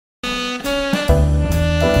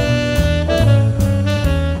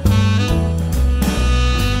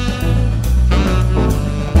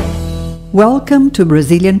Welcome to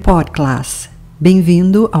Brazilian Podcast.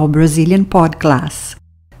 Bem-vindo ao Brazilian Podcast.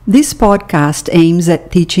 This podcast aims at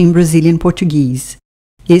teaching Brazilian Portuguese.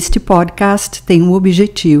 Este podcast tem o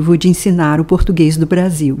objetivo de ensinar o português do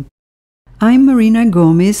Brasil. I'm Marina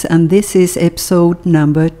Gomes and this is episode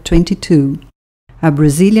number 22. A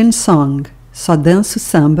Brazilian song, Só Danço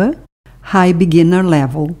Samba, High Beginner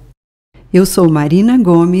Level. Eu sou Marina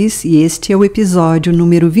Gomes e este é o episódio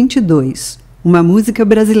número 22, uma música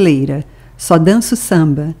brasileira, Só Danço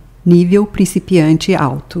Samba, nível principiante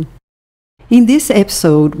alto. In this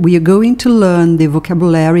episode, we are going to learn the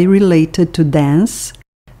vocabulary related to dance,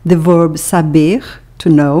 the verb saber, to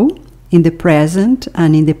know, in the present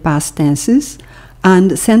and in the past tenses,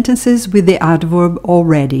 and sentences with the adverb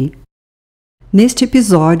already. Neste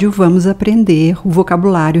episódio, vamos aprender o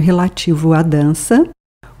vocabulário relativo à dança,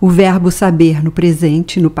 o verbo saber no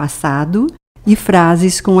presente e no passado e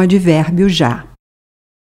frases com advérbio já.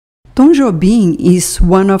 Tom Jobim is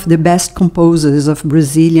one of the best composers of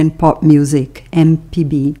Brazilian pop music,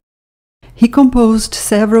 MPB. He composed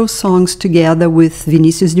several songs together with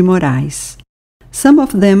Vinícius de Moraes. Some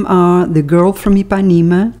of them are The Girl from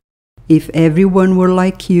Ipanema, If Everyone Were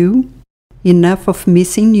Like You, Enough of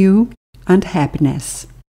Missing You and Happiness.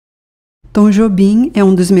 Tom Jobim é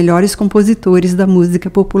um dos melhores compositores da música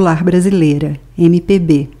popular brasileira,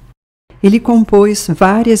 MPB. Ele compôs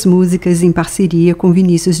várias músicas em parceria com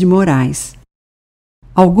Vinícius de Moraes.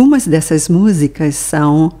 Algumas dessas músicas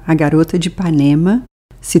são A Garota de Ipanema,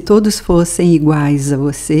 Se Todos Fossem Iguais a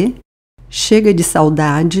Você, Chega de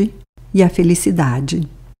Saudade e A Felicidade.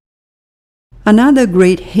 Another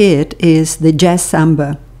great hit is the Jazz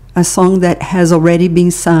Samba, a song that has already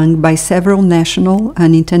been sung by several national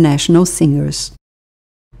and international singers.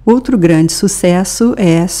 Outro grande sucesso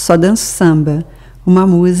é Só Danço Samba, uma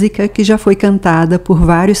música que já foi cantada por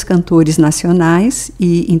vários cantores nacionais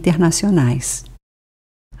e internacionais.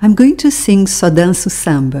 I'm going to sing Só Danço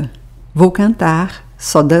Samba. Vou cantar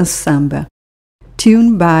Só Danço Samba.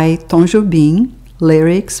 Tune by Tom Jobim,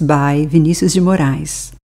 lyrics by Vinícius de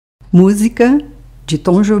Moraes. Música de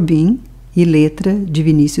Tom Jobim e letra de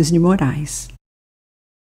Vinícius de Moraes.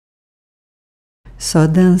 Só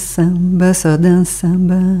dança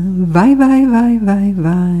samba, vai, vai, vai, vai,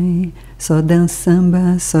 vai. Só dança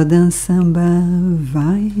samba,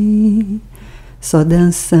 vai. Só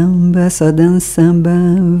dança samba,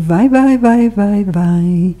 vai, vai, vai, vai,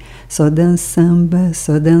 vai. Só dança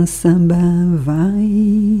samba,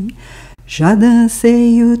 vai. Já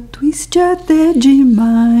dancei o twist até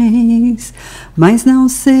demais, mas não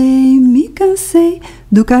sei, me cansei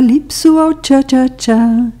do calypso ao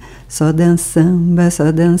tcha-tcha-tcha. Só dança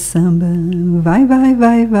samba, vai, vai,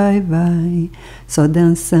 vai, vai, vai. Só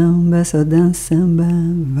dança samba,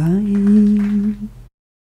 vai.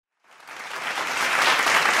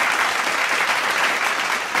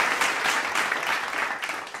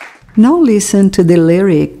 Now listen to the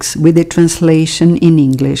lyrics with the translation in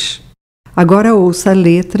English. Agora ouça a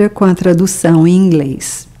letra com a tradução em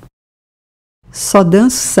inglês. Só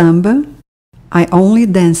danço samba, I only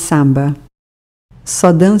dance samba.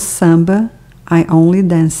 Só danço samba, I only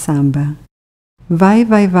dance samba. Vai,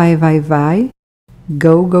 vai, vai, vai, vai.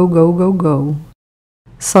 Go, go, go, go, go.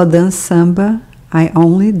 Só danço samba, I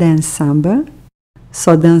only dance samba.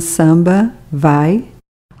 Só danço samba, vai.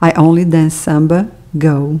 I only dance samba,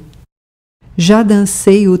 go. Já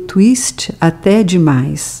dancei o twist até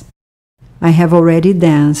demais. I have already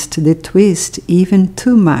danced the twist even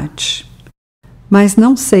too much. Mas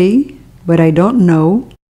não sei, but I don't know.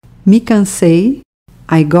 Me cansei,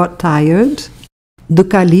 I got tired. Do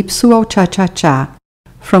calypso ao cha-cha-cha.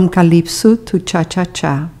 From calypso to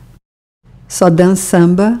cha-cha-cha. Só danço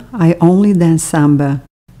samba, I only dance samba.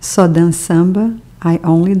 Só danço samba, I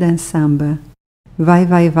only dance samba. Vai,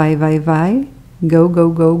 vai, vai, vai, vai. Go, go,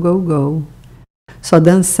 go, go, go. Só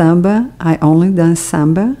danço samba, I only dance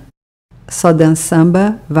samba. Só danço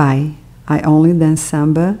samba, vai. I only dance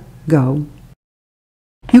samba, go.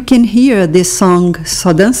 You can hear this song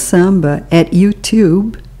Só Danço Samba at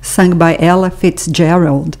YouTube, sung by Ella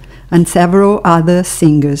Fitzgerald and several other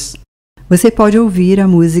singers. Você pode ouvir a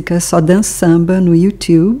música Só Danço Samba no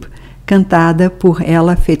YouTube, cantada por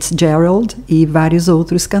Ella Fitzgerald e vários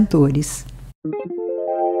outros cantores.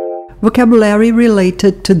 Vocabulary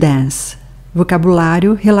related to dance.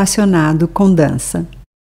 Vocabulário relacionado com dança.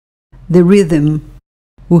 The rhythm,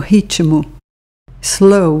 o ritmo.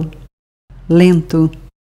 Slow, lento.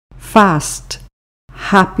 Fast,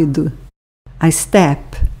 rápido. A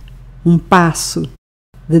step, um passo.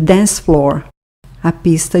 The dance floor, a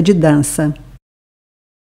pista de dança.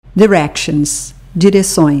 Directions,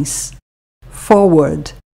 direções.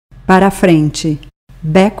 Forward, para frente.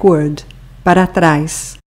 Backward, para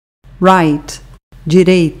trás. Right,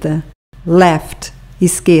 direita. Left,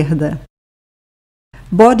 esquerda.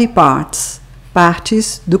 Body parts,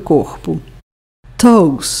 partes do corpo.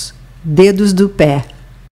 Toes, dedos do pé.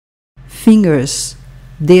 Fingers,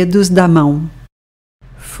 dedos da mão.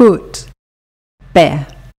 Foot, pé.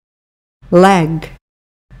 Leg,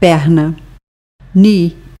 perna.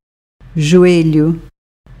 Knee, joelho.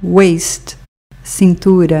 Waist,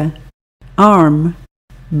 cintura. Arm,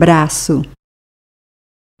 braço.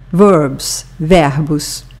 Verbs,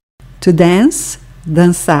 verbos. To dance,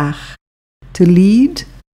 dançar. To lead,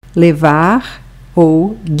 levar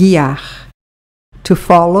ou guiar. To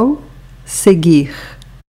follow, seguir.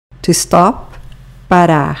 To stop,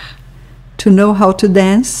 parar. To know how to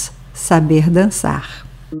dance, saber dançar.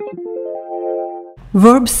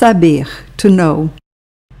 Verb saber, to know.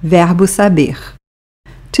 Verbo saber.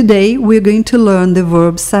 Today we're going to learn the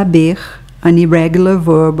verb saber, an irregular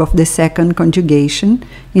verb of the second conjugation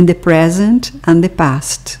in the present and the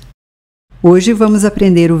past. Hoje vamos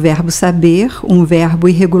aprender o verbo saber, um verbo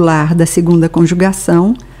irregular da segunda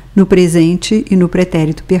conjugação, no presente e no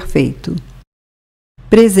pretérito perfeito.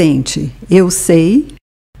 Presente, eu sei,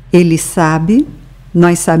 ele sabe,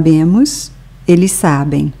 nós sabemos, eles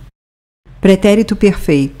sabem. Pretérito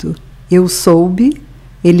perfeito, eu soube,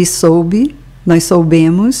 ele soube, nós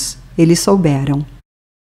soubemos, eles souberam.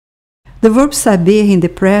 The verb saber in the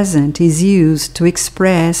present is used to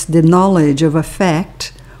express the knowledge of a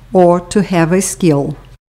fact or to have a skill.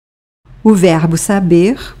 O verbo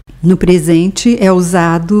saber, no presente, é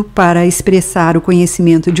usado para expressar o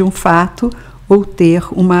conhecimento de um fato ou ter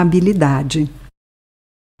uma habilidade.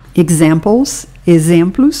 Examples,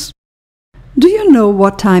 exemplos. Do you know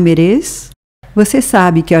what time it is? Você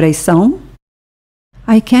sabe que horas são?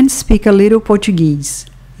 I can speak a little Portuguese.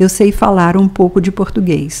 Eu sei falar um pouco de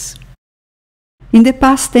português. In the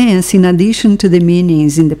past tense, in addition to the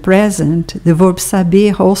meanings in the present, the verb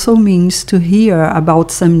saber also means to hear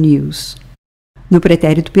about some news. No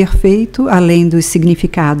pretérito perfeito, além dos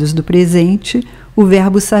significados do presente, o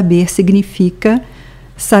verbo saber significa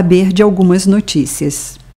saber de algumas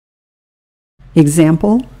notícias.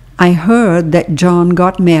 Example, I heard that John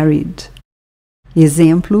got married.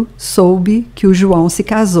 Exemplo, soube que o João se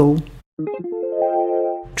casou.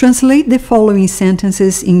 Translate the following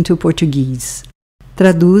sentences into Portuguese.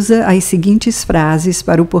 Traduza as seguintes frases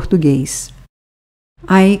para o português.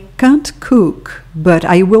 I can't cook, but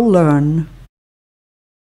I will learn.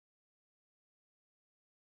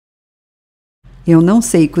 Eu não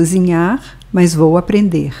sei cozinhar, mas vou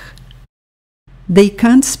aprender. They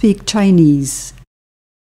can't speak Chinese.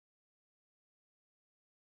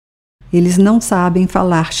 Eles não sabem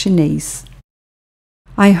falar chinês.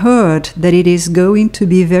 I heard that it is going to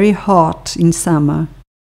be very hot in summer.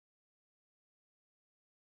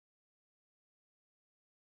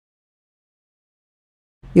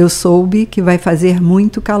 Eu soube que vai fazer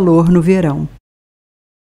muito calor no verão.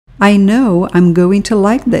 I know I'm going to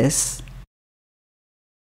like this.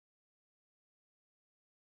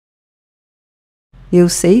 Eu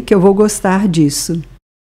sei que eu vou gostar disso.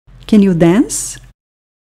 Can you dance?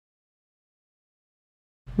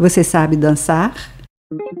 Você sabe dançar?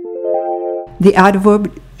 The adverb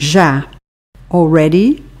já.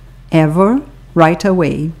 Already, ever, right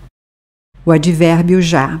away. O advérbio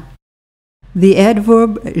já. The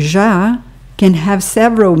adverb já can have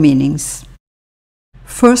several meanings.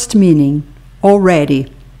 First meaning, already.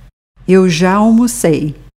 Eu já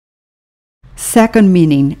almocei. Second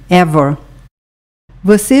meaning, ever.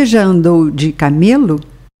 Você já andou de camelo?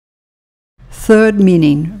 Third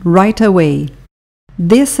meaning, right away.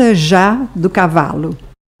 Desça já do cavalo.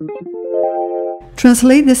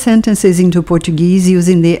 Translate the sentences into Portuguese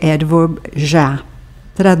using the adverb já.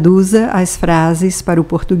 Traduza as frases para o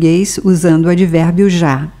português usando o advérbio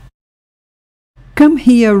já. Come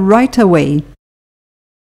here right away.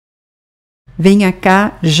 Venha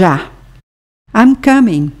cá já. I'm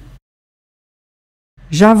coming.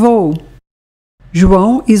 Já vou.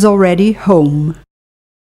 João is already home.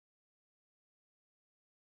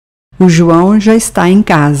 O João já está em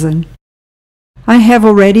casa. I have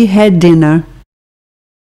already had dinner.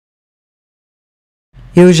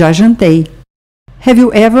 Eu já jantei. Have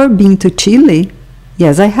you ever been to Chile?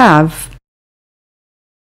 Yes, I have.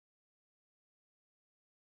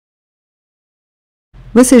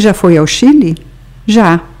 Você já foi ao Chile?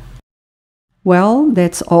 Já. Well,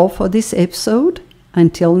 that's all for this episode.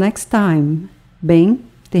 Until next time. Bem,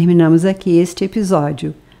 terminamos aqui este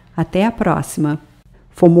episódio. Até a próxima.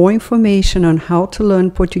 For more information on how to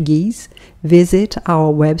learn Portuguese, visit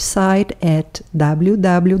our website at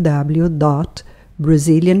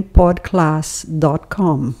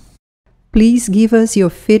www.brazilianpodclass.com. Please give us your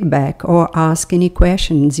feedback or ask any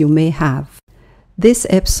questions you may have. This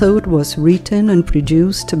episode was written and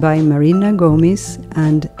produced by Marina Gomes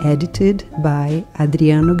and edited by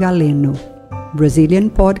Adriano Galeno. Brazilian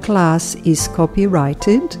Pod Class is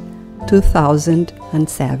copyrighted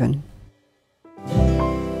 2007.